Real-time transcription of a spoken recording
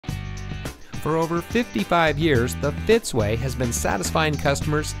For over 55 years, the Fitzway has been satisfying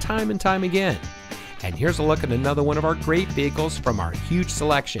customers time and time again. And here's a look at another one of our great vehicles from our huge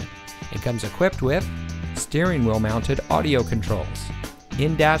selection. It comes equipped with steering wheel mounted audio controls,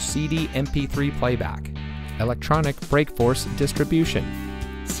 in-dash CD MP3 playback, electronic brake force distribution,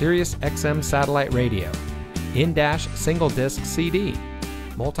 Sirius XM satellite radio, in-dash single disc CD,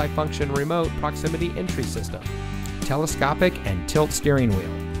 multifunction remote proximity entry system, telescopic and tilt steering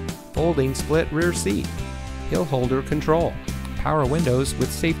wheel, folding split rear seat, hill holder control, power windows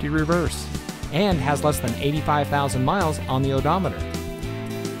with safety reverse, and has less than 85,000 miles on the odometer.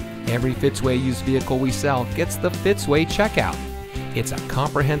 Every Fitzway used vehicle we sell gets the Fitzway checkout. It's a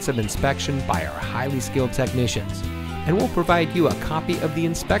comprehensive inspection by our highly skilled technicians, and we'll provide you a copy of the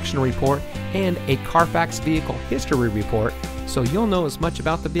inspection report and a Carfax vehicle history report so you'll know as much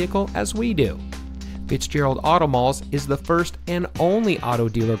about the vehicle as we do. Fitzgerald Auto Malls is the first and only auto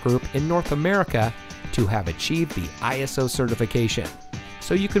dealer group in North America to have achieved the ISO certification,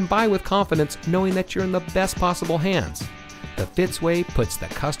 so you can buy with confidence knowing that you're in the best possible hands. The Fitzway puts the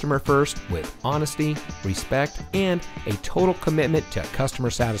customer first with honesty, respect, and a total commitment to customer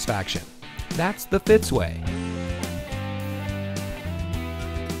satisfaction. That's the Fitzway.